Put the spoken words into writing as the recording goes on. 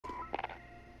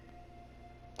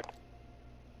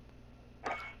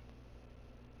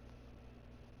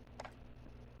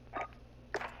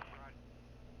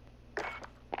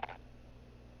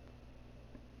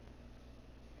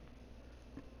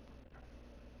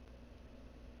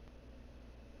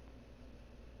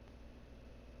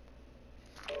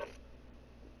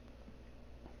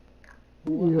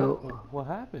What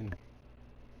happened?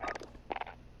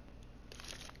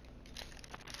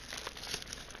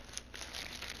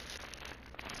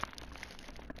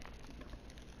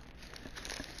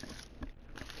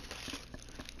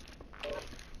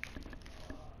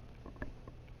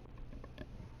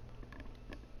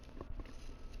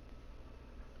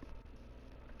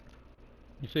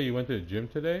 You say you went to the gym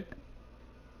today?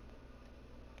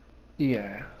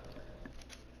 Yeah.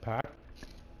 Packed?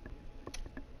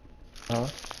 Huh?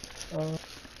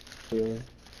 Yeah. You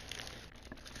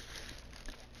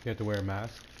have to wear a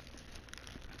mask?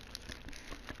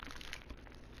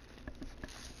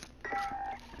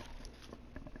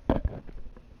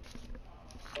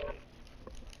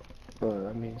 Well,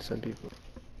 I mean, some people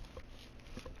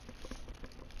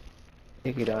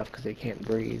take it off because they can't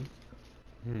breathe.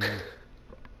 Hmm.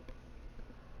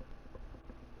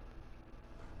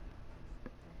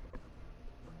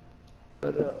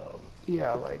 But,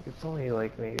 yeah, like, it's only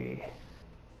like maybe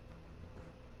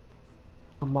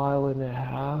a mile and a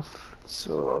half,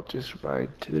 so I'll just ride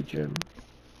to the gym.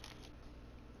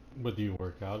 But do you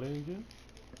work out in the gym?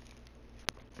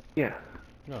 Yeah.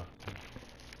 No.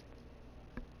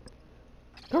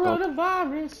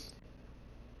 Coronavirus!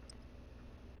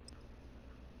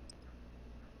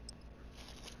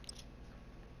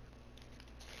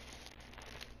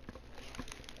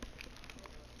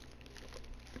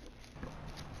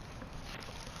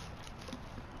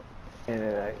 And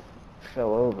then I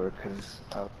fell over because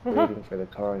I was waiting for the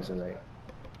cars and I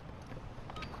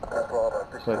got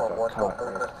caught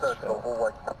and I just fell.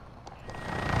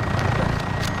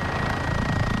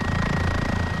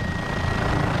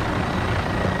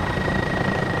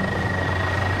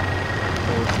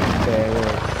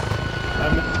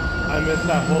 I missed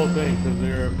that whole thing because they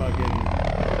were fucking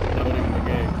loading the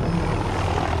game.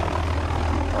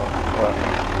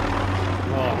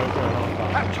 Oh, wait for a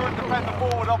helicopter. Capture and defend the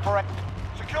forward operator.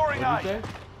 Securing What did you A. say?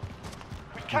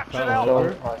 We've captured fell Alpha. over?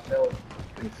 I fell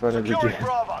in front of the Securing gym.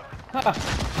 Bravo.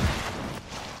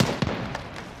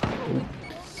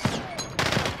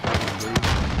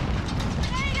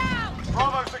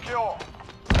 Bravo secure.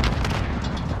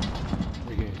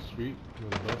 We're getting street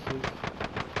with the buses.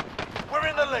 We're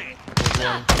in the lead.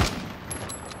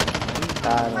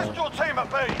 Assist your team at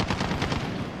B.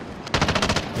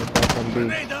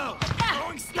 Grenade out!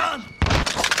 Throwing stun!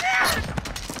 Down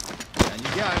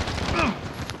you go.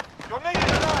 You're needed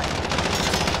at A.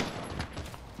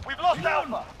 We've lost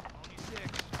Alpha.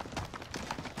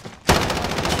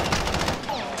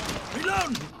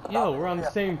 Reload! Yo, we're on the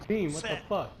same team. What the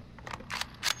fuck?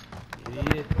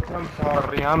 Idiot.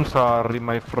 I'm sorry,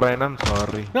 my friend, I'm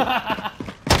sorry.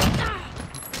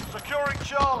 Securing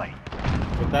Charlie.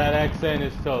 But that accent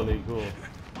is totally cool.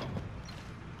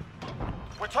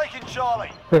 We're taking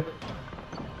Charlie.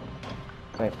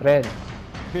 My friend.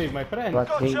 Hey, my friend. What?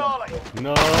 Got Hey. Charlie.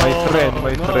 No,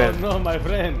 My friend. No, my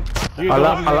friend. You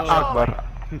Allah, don't Allah know. Akbar.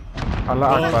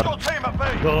 Allah Assist Akbar. your team at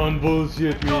B. Don't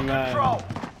bullshit We've me, got man. control.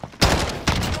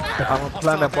 I'm gonna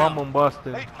plant a bomb on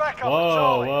Boston. Need backup at Whoa,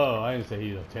 Charlie. whoa, I didn't say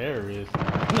he's a terrorist.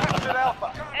 Captured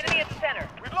Alpha. Enemy at the center.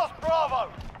 We've lost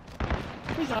Bravo.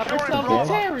 He's not Securing a Bravo.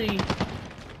 Terry.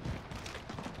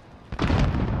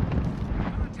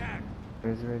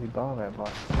 There's already bomb at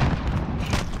Boston.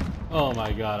 Oh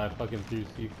my god, I fucking threw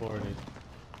C4 in it.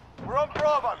 We're on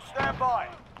Bravo. Stand by.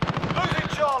 Losing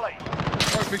Charlie.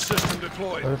 Trophy system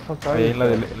deployed. Where the fuck are Ahí you?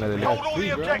 en la de Hold all C,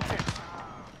 the bro. objectives.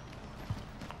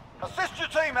 Assist your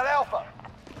team at Alpha.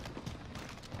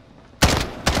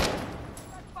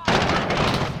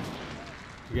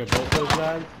 You get both those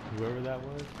guys? Whoever that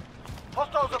was?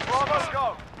 Hostiles at Bravo.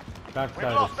 Go. We've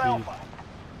Backside lost of C. Alpha.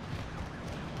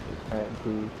 Alright,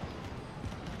 dude.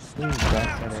 Please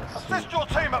back on it. Assist your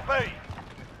team at B.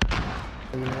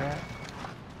 Where you at?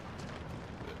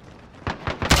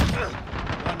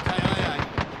 One KIA.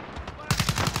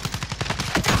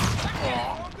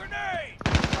 Grenade.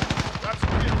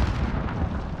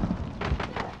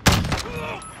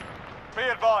 Be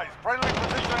advised. Friendly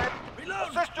position. Reload!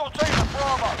 Assist your team at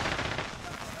Bravo.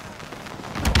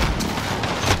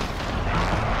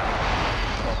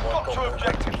 Got two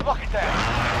objectives. Lock it down.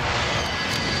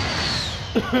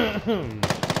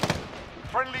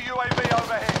 Friendly UAV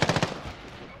overhead.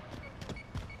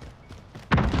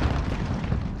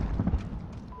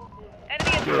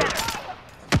 Enemy at the center.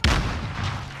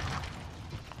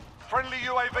 Friendly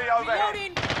UAV overhead.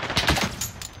 Reloading!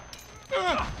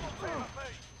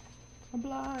 I'm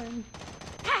blind.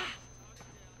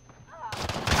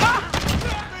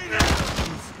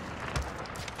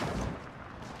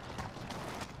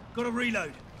 Got to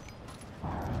reload.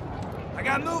 I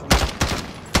got movement.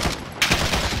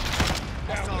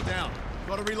 Hostile down.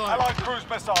 Gotta reload. Allied cruise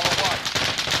missile away.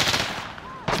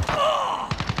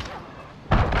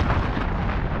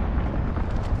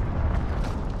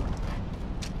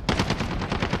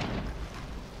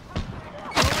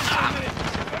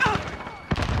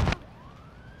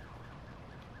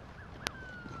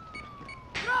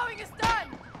 Throwing a stun!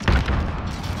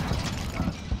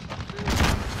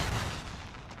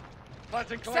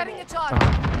 Setting a target.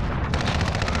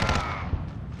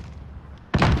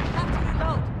 Have to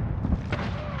reload.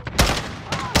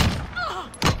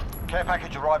 Care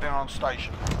package arriving on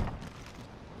station.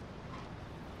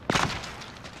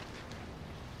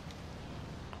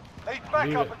 Need Leave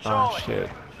backup it. at Oh Charlie. shit.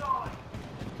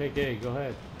 Take A, go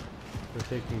ahead. We're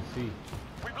taking C.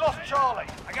 We've lost Charlie.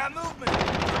 I got movement.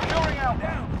 Securing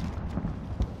Alpha.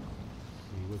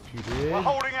 See what you did. We're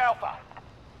holding Alpha.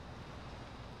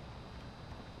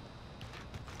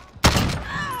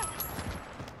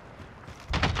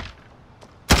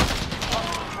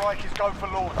 Strike is go for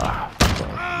launch.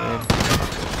 Man.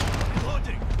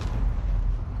 Reloading.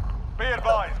 Be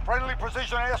advised, friendly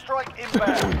precision airstrike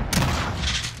inbound.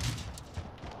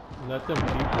 Let them keep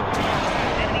it.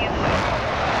 Enemy in sight.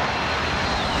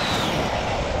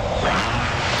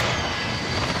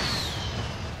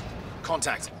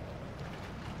 Contact.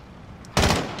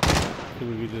 So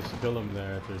we could just kill them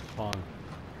there at their spawn.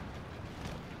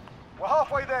 We're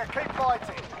halfway there, keep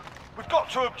fighting. We've got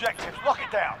 2 objectives, lock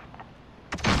it down.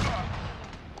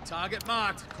 Target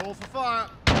marked. Call for fire.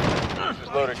 This is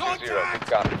loader 2-0. Good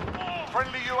copy.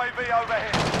 Friendly UAV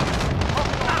overhead.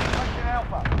 Hostiles taking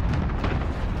Alpha.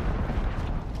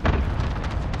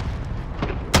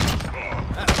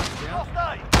 Lost A.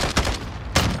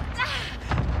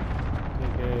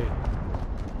 Take A.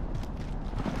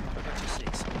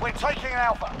 We're taking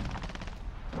Alpha.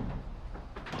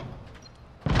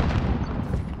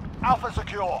 Alpha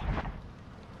secure.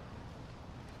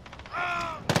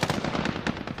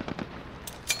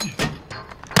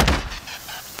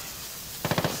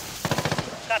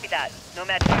 Copy that.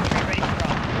 Nomad Factory ready to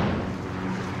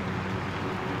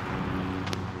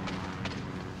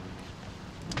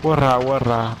drop.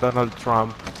 Warra, Donald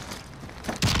Trump.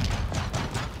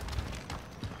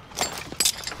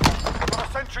 Got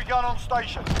a sentry gun on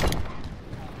station.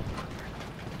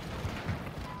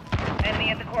 Enemy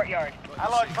at the courtyard.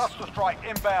 Allied cluster strike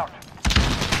inbound.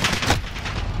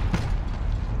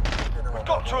 We've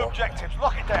got 2 objectives,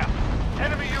 lock it down.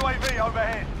 Enemy UAV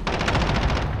overhead.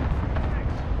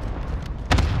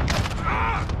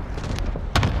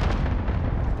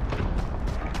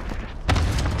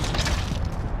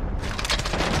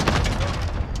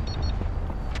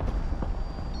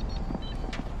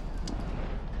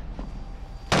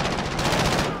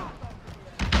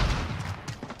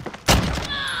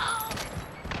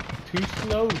 Too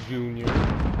slow, Junior.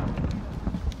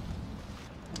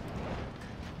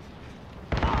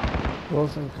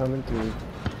 Wilson coming through.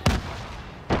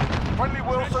 Friendly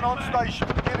Wilson on station,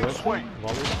 beginning Wilson? sweep.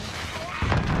 Volleyball?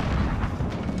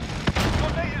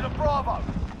 You're needed at Bravo.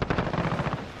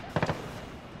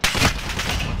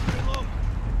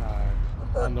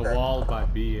 On the wall by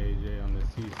B, AJ, on the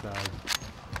C side.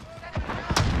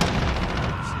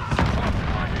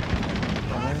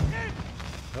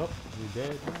 Oh, we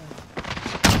dead.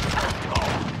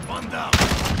 One down.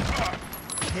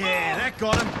 Yeah, that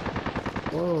got him.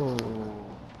 Whoa.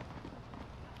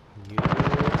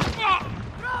 Yeah.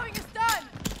 Throwing a stun!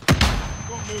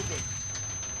 Got movement.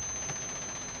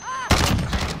 Ah!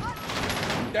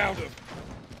 Downed him.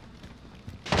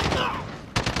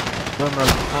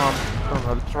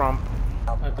 Donald Trump.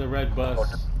 At the red bus.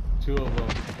 2 of them.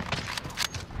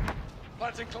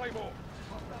 Planting Claymore.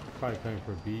 Probably coming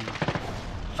for B.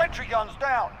 Sentry guns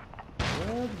down.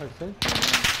 What? I sent you?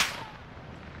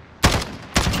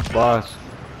 Boss.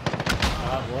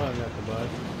 One at the bus.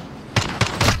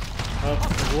 Oh,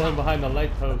 there's one behind the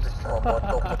light post.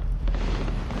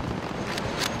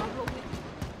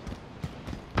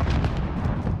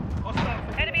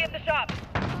 Enemy at the shop.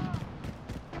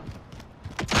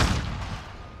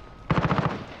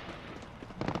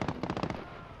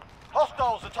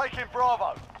 Hostiles are taking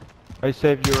Bravo. I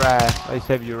saved your ass. I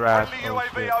saved your ass. Friendly Oh,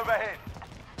 UAV shit. overhead.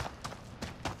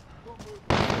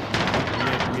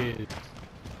 Yeah.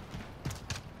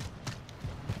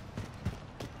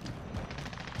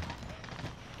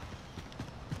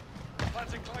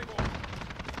 Planting Claymore.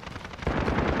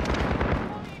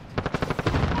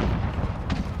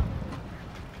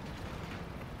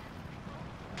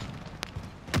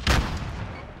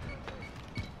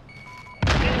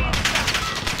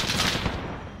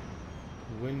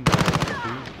 Window.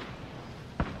 See?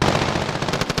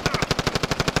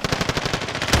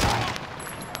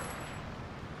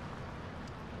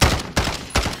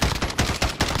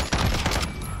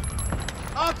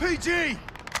 RPG!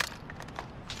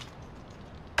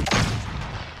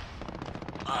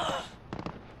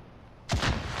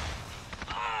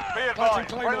 Be advised,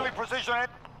 friendly precision.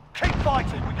 Keep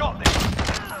fighting, we got this.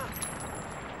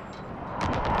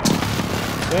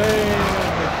 Hey.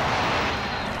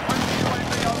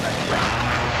 UAV on the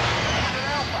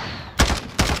Alpha.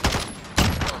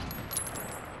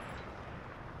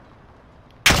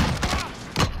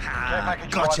 Care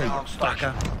package Gotcha, you arriving on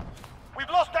station. fucker. We've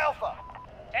lost Alpha.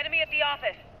 Enemy at the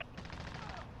office.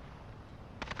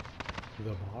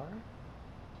 The bar?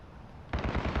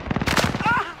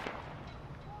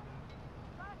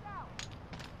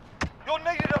 You're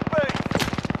needed at B.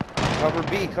 Cover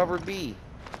B, cover B.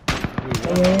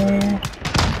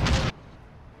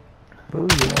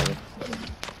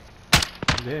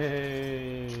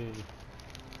 Yay.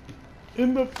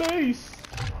 In the face!